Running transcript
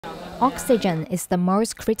Oxygen is the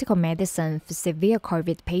most critical medicine for severe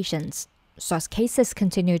COVID patients. So as cases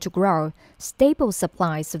continue to grow, stable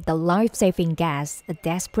supplies of the life-saving gas are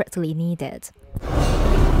desperately needed.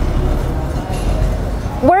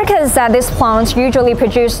 Workers at this plant usually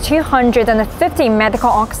produce 250 medical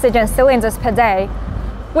oxygen cylinders per day.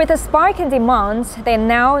 With a spike in demand, they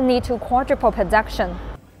now need to quadruple production.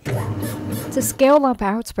 To scale up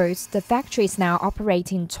output, the factory is now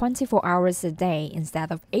operating 24 hours a day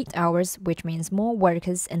instead of 8 hours, which means more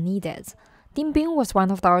workers are needed. Dingbing was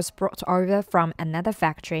one of those brought over from another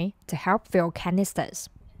factory to help fill canisters.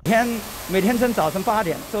 每天从早上8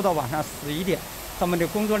点做到晚上11点，他们的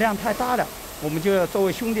工作量太大了，我们就作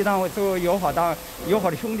为兄弟单位，作为友好的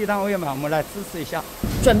兄弟单位嘛，我们来支持一下。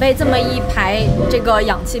准备这么一排这个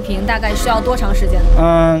氧气瓶，大概需要多长时间？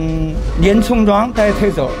连冲装带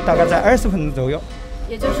推走，大概在20分钟左右。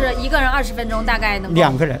也就是一个人20分钟，大概能够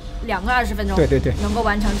2个人，2个20分钟，对，能够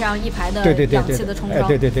完成这样一排的氧气的冲装。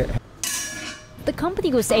对。The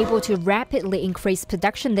company was able to rapidly increase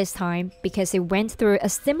production this time because it went through a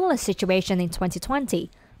similar situation in 2020.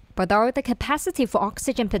 But though the capacity for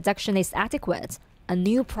oxygen production is adequate, a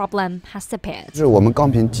new problem has appeared.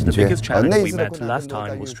 The biggest challenge we met last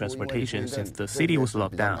time was transportation since the city was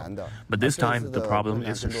locked down. But this time, the problem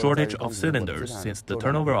is a shortage of cylinders since the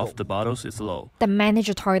turnover of the bottles is low. The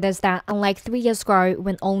manager told us that unlike 3 years ago,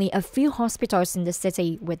 when only a few hospitals in the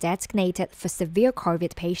city were designated for severe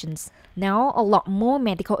COVID patients, now a lot more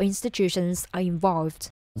medical institutions are involved.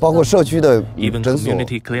 Even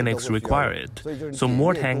community clinics require it, so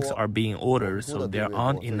more tanks are being ordered so there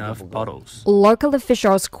aren't enough bottles. Local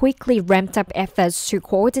officials quickly ramped up efforts to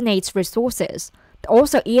coordinate resources. They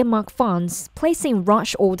also earmarked funds, placing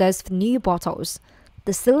rush orders for new bottles.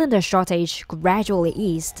 The cylinder shortage gradually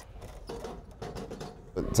eased.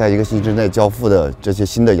 在1个星期之内交付的这些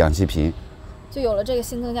新的氧气瓶。 就有了这个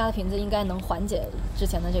新增加的瓶子，应该能缓解之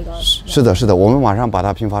前的这个。是的，我们马上把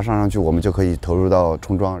它频繁上去，我们就可以投入到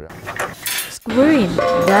冲装。Screwing,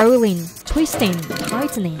 rolling, twisting,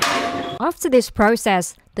 tightening. After this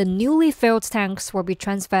process, the newly filled tanks will be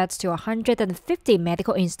transferred to 150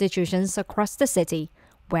 medical institutions across the city,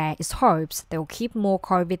 where it's hoped they will keep more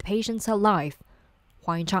COVID patients alive.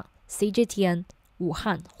 Huang Yichang, CGTN,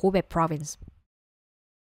 Wuhan, Hubei Province.